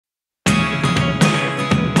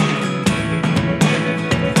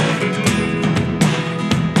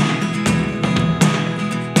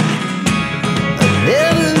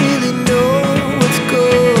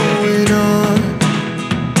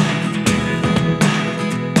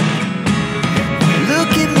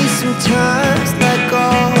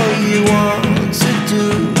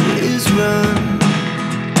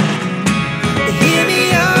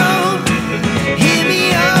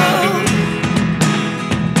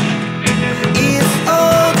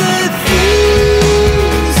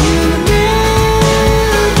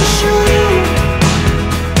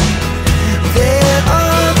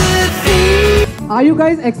Are you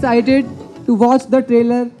guys excited to watch the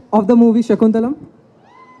trailer of the movie Shakunthalam?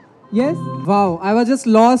 Yes? Wow, I was just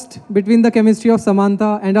lost between the chemistry of Samantha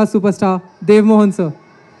and our superstar, Dev Mohan sir.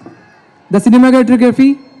 The cinematography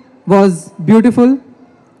was beautiful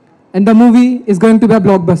and the movie is going to be a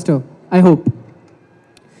blockbuster, I hope.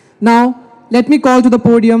 Now, let me call to the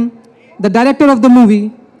podium the director of the movie,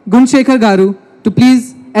 Gunasekhar Garu, to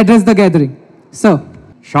please address the gathering. Sir.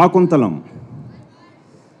 Shakunthalam.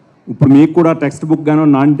 ఇప్పుడు మీకు కూడా text book గానో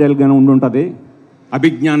non detail గానో ఉండుంటుంది.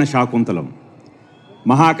 అభిజ్ఞాన శాకుంతలం.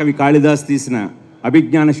 మహాకవి కాళిదాస్ తీసిన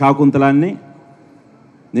అభిజ్ఞాన శాకుంతలాన్ని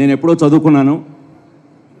నేను ఎప్పుడో చదువుకున్నాను.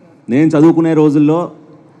 నేను చదువుకునే రోజుల్లో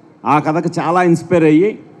ఆ కథకు చాలా ఇన్స్పైర్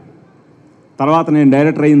అయ్యి తర్వాత నేను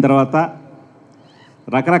డైరెక్టర్ అయిన తర్వాత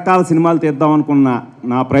రకరకాల సినిమాలు తీద్దాం అనుకున్న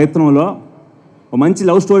నా ప్రయత్నంలో ఒక మంచి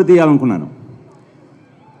లవ్ స్టోరీ తీయాలనుకున్నాను.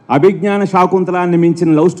 అభిజ్ఞాన శాకుంతలాన్ని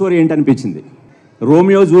మించిన లవ్ స్టోరీ ఏంటనిపించింది.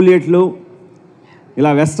 రోమియో జూలియట్లు ఇలా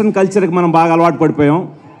వెస్ట్రన్ కల్చర్కి మనం బాగా అలవాటు పడిపోయాం.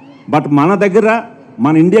 బట్ మన దగ్గర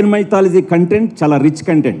మన ఇండియన్ మైథాలజీ కంటెంట్ చాలా రిచ్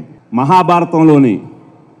కంటెంట్. మహాభారతంలోని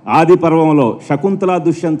ఆది పర్వంలో శకుంతల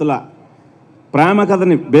దుష్యంతుల ప్రేమ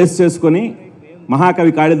కథని బేస్ చేసుకొని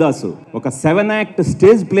మహాకవి కాళిదాసు ఒక 7 యాక్ట్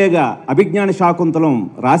స్టేజ్ ప్లేగా అభిజ్ఞాన శాకుంతలం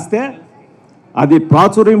రాస్తే అది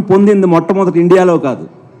ప్రాచుర్యం పొందింది మొట్టమొదటి ఇండియాలో కాదు,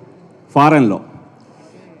 ఫారెన్లో.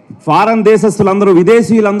 ఫారెన్ దేశస్తులందరూ,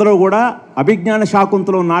 విదేశీయులందరూ కూడా అభిజ్ఞాన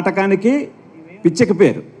శాకుంతలం నాటకానికి పిచ్చెక్కి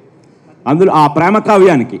పేరు, అందులో ఆ ప్రేమ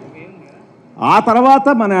కావ్యానికి. ఆ తర్వాత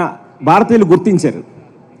మన భారతీయులు గుర్తించారు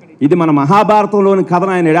ఇది మన మహాభారతంలోని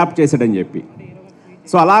కథను ఆయన అడాప్ట్ చేశాడని చెప్పి.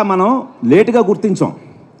 సో అలా మనం లేటుగా గుర్తించాం.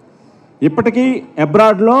 ఇప్పటికీ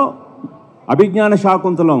అబ్రాడ్లో అభిజ్ఞాన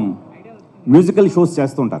శాకుంతలం మ్యూజికల్ షోస్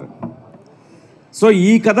చేస్తుంటారు. సో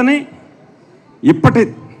ఈ కథని ఇప్పటి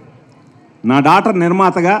నా డాటర్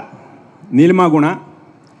నిర్మాతగా నీలిమా గుణ,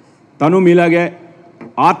 తను మీలాగే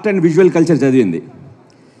ఆర్ట్ అండ్ విజువల్ కల్చర్ చదివింది.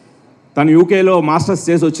 తను యూకేలో మాస్టర్స్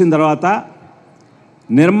చేసి వచ్చిన తర్వాత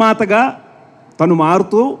నిర్మాతగా తను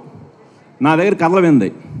మారుతూ నా దగ్గర కథలు వింది.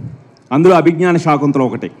 అందులో అభిజ్ఞాన శాకుంతలం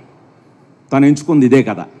ఒకటి తను ఎంచుకుంది. ఇదే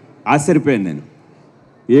కథ. ఆశ్చర్యపోయాను నేను,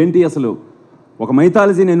 ఏంటి అసలు ఒక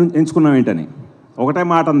మైథాలజీ నేను ఎంచుకున్నాం ఏంటని. ఒకటే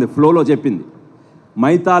మాట ఉంది, ఫ్లోలో చెప్పింది,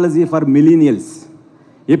 మైథాలజీ ఫర్ మిలీనియల్స్.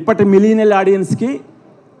 ఇప్పటి మిలీనియల్ ఆడియన్స్కి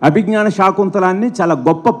అభిజ్ఞాన శాకుంతలాన్ని చాలా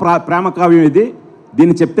గొప్ప ప్రేమ కావ్యం ఇది,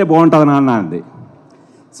 దీన్ని చెప్తే బాగుంటుంది నాన్న అంది.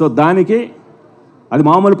 సో దానికి అది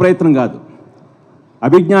మామూలు ప్రయత్నం కాదు.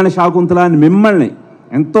 అభిజ్ఞాన శాకుంతలాన్ని మిమ్మల్ని,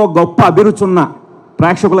 ఎంతో గొప్ప అభిరుచి ఉన్న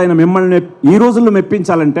ప్రేక్షకులైన మిమ్మల్ని ఈ రోజుల్లో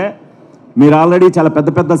మెప్పించాలంటే మీరు ఆల్రెడీ చాలా పెద్ద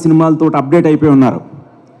పెద్ద సినిమాలతో అప్డేట్ అయిపోయి ఉన్నారు.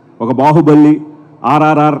 ఒక బాహుబలి,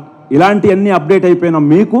 RRR ఇలాంటివన్నీ అప్డేట్ అయిపోయిన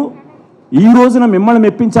మీకు ఈ రోజున మిమ్మల్ని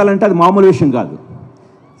మెప్పించాలంటే అది మామూలు విషయం కాదు,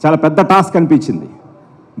 చాలా పెద్ద టాస్క్ అనిపించింది.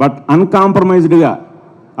 బట్ అన్కాంప్రమైజ్డ్గా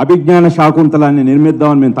అభిజ్ఞాన శాకుంతలాన్ని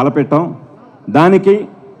నిర్మిద్దామని మేము తలపెట్టాం. దానికి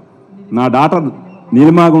నా డాటర్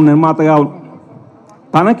నీలిమా గుణ నిర్మాతగా,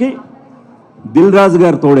 తనకి దిల్ రాజు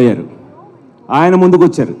గారు తోడయ్యారు. ఆయన ముందుకు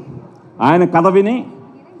వచ్చారు. ఆయన కథ విని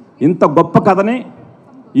ఇంత గొప్ప కథని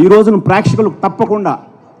ఈ రోజున ప్రేక్షకులు తప్పకుండా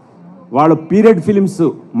వాళ్ళు పీరియడ్ ఫిలిమ్స్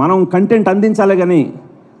మనం కంటెంట్ అందించాలి కానీ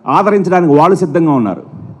ఆదరించడానికి వాళ్ళు సిద్ధంగా ఉన్నారు.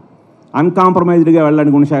 అన్కాంప్రమైజ్డ్గా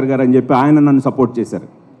వెళ్ళండి గుణశేఖర్ గారు అని చెప్పి ఆయన నన్ను సపోర్ట్ చేశారు.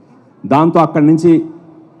 దాంతో అక్కడి నుంచి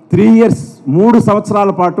 3 years 3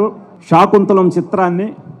 సంవత్సరాల పాటు శాకుంతలం చిత్రాన్ని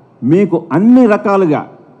మీకు అన్ని రకాలుగా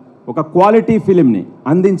ఒక క్వాలిటీ ఫిలింని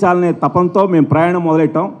అందించాలనే తపంతో మేము ప్రయాణం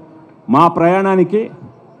మొదలెట్టాం. మా ప్రయాణానికి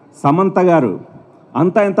సమంత గారు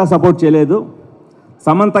అంతా ఎంత సపోర్ట్ చేయలేదు.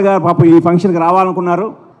 సమంత గారు పాపం ఈ ఫంక్షన్కి రావాలనుకున్నారు.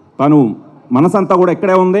 తను మనసంతా కూడా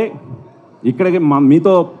ఇక్కడే ఉంది, ఇక్కడికి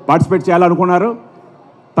మీతో పార్టిసిపేట్ చేయాలనుకున్నారు.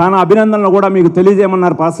 తన అభినందనలు కూడా మీకు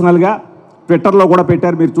తెలియజేయమన్నారు. పర్సనల్గా ట్విట్టర్లో కూడా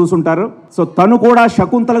పెట్టారు, మీరు చూసుంటారు. సో తను కూడా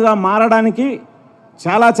శకుంతలగా మారడానికి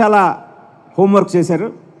చాలా చాలా హోంవర్క్ చేశారు.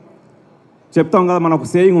 చెప్తాం కదా, మనకు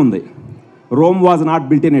సేయింగ్ ఉంది, Rome was not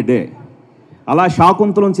built in a day. అలా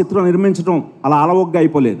శాకుంతలం చిత్రం నిర్మించడం అలా అలవగ్గా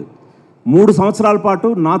అయిపోలేదు. 3 సంవత్సరాల పాటు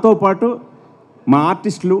నాతో పాటు మా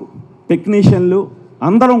ఆర్టిస్టులు, టెక్నీషియన్లు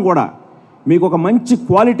అందరం కూడా మీకు ఒక మంచి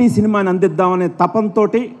క్వాలిటీ సినిమాని అందిద్దామనే తపంతో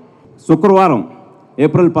శుక్రవారం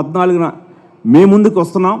ఏప్రిల్ 14న మీ ముందుకు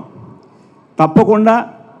వస్తున్నాం. తప్పకుండా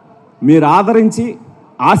మీరు ఆదరించి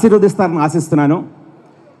ఆశీర్వదిస్తారని ఆశిస్తున్నాను.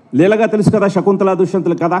 లీలగా తెలుసు కదా శకుంతల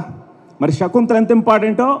దుష్యంతులు కదా. మరి శకుంతల ఎంత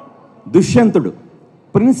ఇంపార్టెంటో దుష్యంతుడు,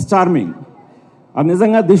 ప్రిన్స్ చార్మింగ్. అది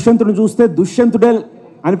నిజంగా దుష్యంతుడిని చూస్తే దుష్యంతుడే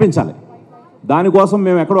అనిపించాలి. దానికోసం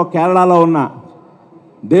మేము ఎక్కడో కేరళలో ఉన్న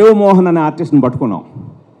దేవమోహన్ అనే ఆర్టిస్ట్ని పట్టుకున్నాం.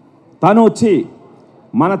 తను వచ్చి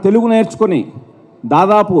మన తెలుగు నేర్చుకొని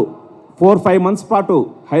దాదాపు 4-5 months పాటు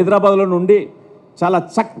హైదరాబాద్లో నుండి చాలా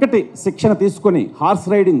చక్కటి శిక్షణ తీసుకొని horse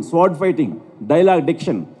riding, sword fighting, dialogue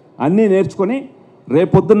diction అన్నీ నేర్చుకొని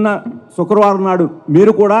రేపొద్దున్న శుక్రవారం నాడు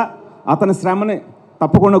మీరు కూడా అతని శ్రమని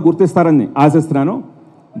తప్పకుండా గుర్తిస్తారని ఆశిస్తున్నాను.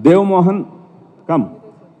 దేవమోహన్ కమ్,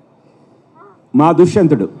 మా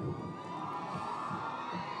దుష్యంతుడు.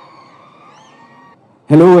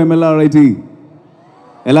 హలో MLRIT,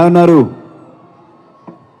 ఎలా ఉన్నారు?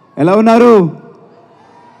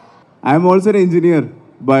 I'm also an engineer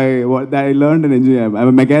by what I learned in engineering. I'm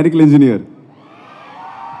a mechanical engineer.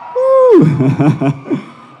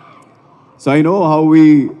 So I know how we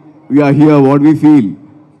are here, what we feel.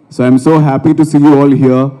 So I'm so happy to see you all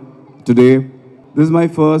here today. This is my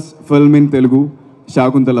first film in Telugu,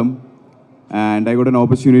 Shakunthalam, and I got an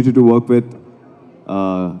opportunity to work with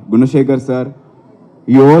Gunasekhar sir.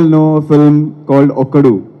 You all know a film called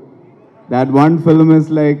Okkadu. That one film is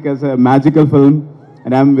like as a magical film,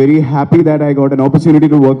 and I'm very happy that I got an opportunity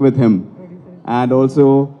to work with him, and also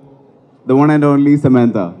the one and only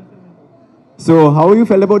Samantha. So how you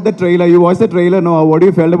felt about the trailer? You watched the trailer, no? What do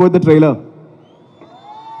you felt about the trailer?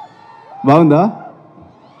 Baunda?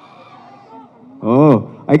 Oh,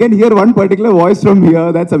 I can hear one particular voice from here.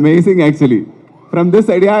 That's amazing actually. From this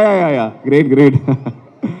side, yeah. Great.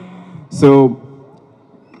 So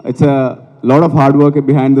it's a lot of hard work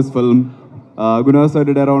behind this film. Gunasekhar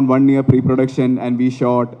did around 1 year pre-production, and we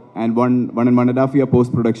shot, and one and a half year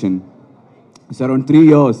post-production. It's around 3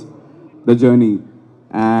 years, the journey.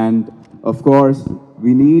 And of course,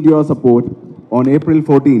 we need your support on April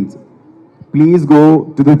 14th. Please go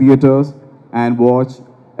to the theaters and watch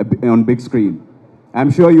on big screen.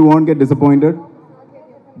 I'm sure you won't get disappointed.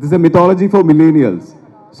 This is a mythology for millennials,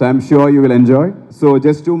 so I'm sure you will enjoy. So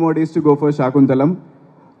just 2 more days to go for Shakunthalam.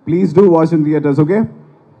 Please do watch in theaters, okay?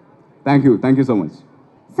 Thank you so much.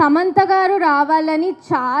 Samantha గారు రావాలని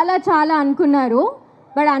చాలా అనుకున్నారు,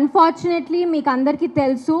 but unfortunately మీకు అందరికీ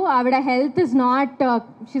తెలుసు ఆవిడ health is not,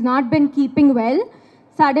 she's not been keeping well.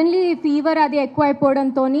 Suddenly fever అది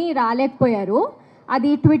ఎక్కువైపోవడంతో రాలేకపోయారు.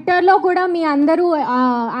 అది ట్విట్టర్లో కూడా మీ అందరూ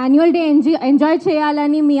యాన్యువల్ డే ఎంజాయ్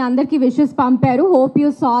చేయాలని మీ అందరికీ విషెస్ పంపారు. Hope you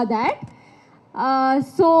saw that.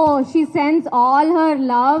 So she sends all her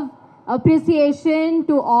love, appreciation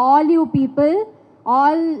to all you people.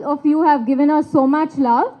 All of you have given us so much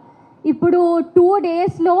love. ఇప్పుడు 2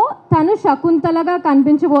 daysలో తను శకుంతలగా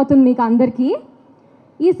కనిపించబోతుంది మీకు అందరికీ.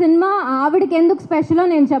 ఈ సినిమా ఆవిడకి ఎందుకు స్పెషలో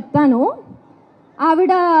నేను చెప్తాను.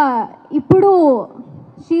 ఆవిడ ఇప్పుడు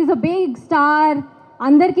షీఈ్ అ బిగ్ స్టార్,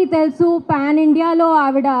 అందరికీ తెలుసు. పాన్ ఇండియాలో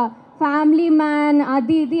ఆవిడ ఫ్యామిలీ మ్యాన్,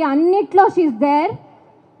 అది ఇది అన్నిట్లో షీఈ్ దేర్.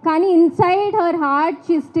 కానీ inside her heart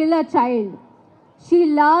she still a child. She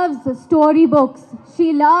loves storybooks, she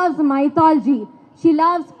loves mythology, she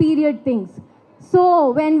loves period things. So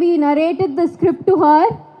when we narrated the script to her,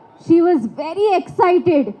 she was very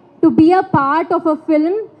excited to be a part of a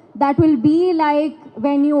film that will be like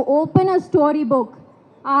when you open a storybook.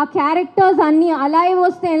 Our characters anni alai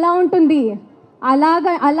vaste ela untundi,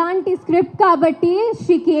 అలాంటి script కాబట్టి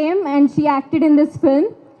she came and she acted in this film.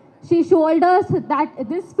 She showed us that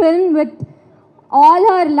this film with all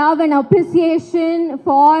her love and appreciation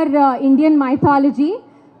for Indian mythology.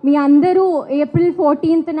 మీ అందరూ April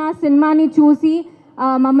 14th సినిమాని చూసి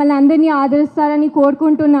మమ్మల్ని అందరినీ ఆదరిస్తారని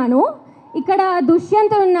కోరుకుంటున్నాను. ఇక్కడ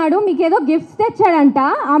దుష్యంతుడు ఉన్నాడు, మీకు ఏదో గిఫ్ట్స్ తెచ్చాడంట.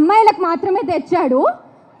 అమ్మాయిలకు మాత్రమే తెచ్చాడు,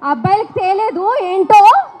 అబ్బాయిలకు తేలేదు ఏంటో.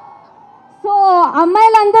 సో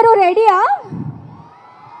అమ్మాయిలందరూ రెడీయా?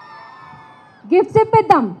 గిఫ్ట్స్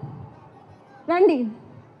ఇప్పిద్దాం రండి.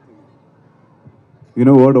 You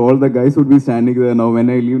know what? All the guys would be standing there now. When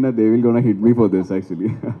I leave, now they will gonna hit me for this actually.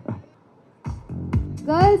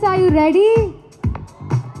 Girls, are you ready?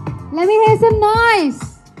 Let me hear some noise.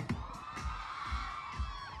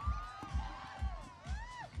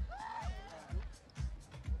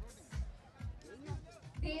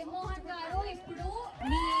 Mohan garu ippudu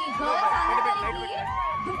mee girls andariki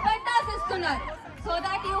dupattas istunnaru so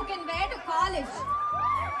that you can wear to college.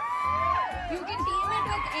 You can team it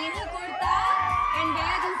with any kurta and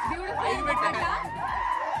wear this beautiful dupatta.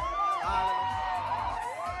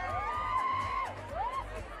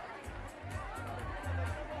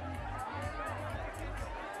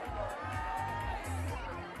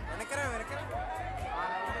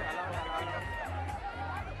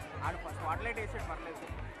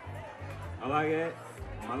 అలాగే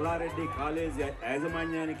Mallareddy college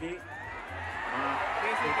యాజమాన్యానికి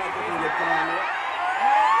చెప్తున్నాను.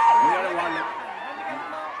 వాళ్ళు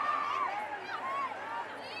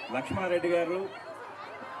లక్ష్మారెడ్డి గారు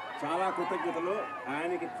చాలా కృతజ్ఞతలు.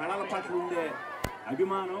 ఆయనకి కళల పట్ల ఉండే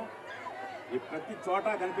అభిమానం ఈ ప్రతి చోట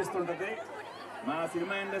కనిపిస్తుంటుంది. మా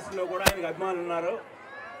సినిమా ఇండస్ట్రీలో కూడా ఆయనకి అభిమానులు ఉన్నారు.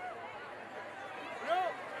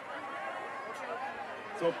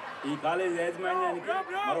 సో ఈ కాలేజ్ యాజమాన్యానికి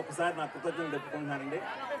మరొకసారి నా కృతజ్ఞతలు చెప్పుకుంటున్నానండి.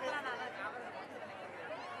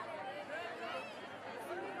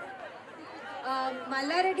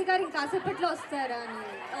 మల్లారెడ్డి గారు ఇంకాసేపట్లో వస్తారా అని.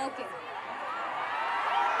 ఓకే.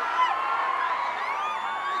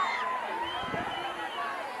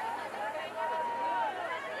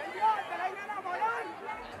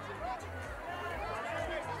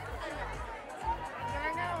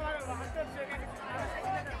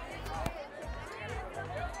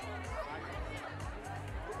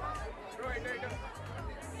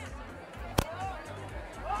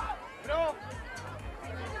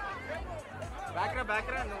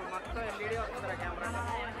 బ్యాక్గ్రౌండ్ నువ్వు మొత్తం ఎల్ఈడి వస్తుందిరా కెమెరా.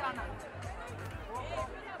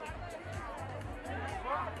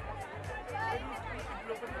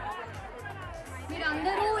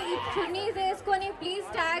 మీరందరూ ఈ చున్నీస్ వేసుకొని ప్లీజ్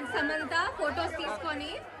ట్యాగ్ సమంత ఫొటోస్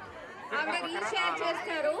తీసుకొని ఆవిడ రీషేర్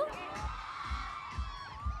చేస్తారు.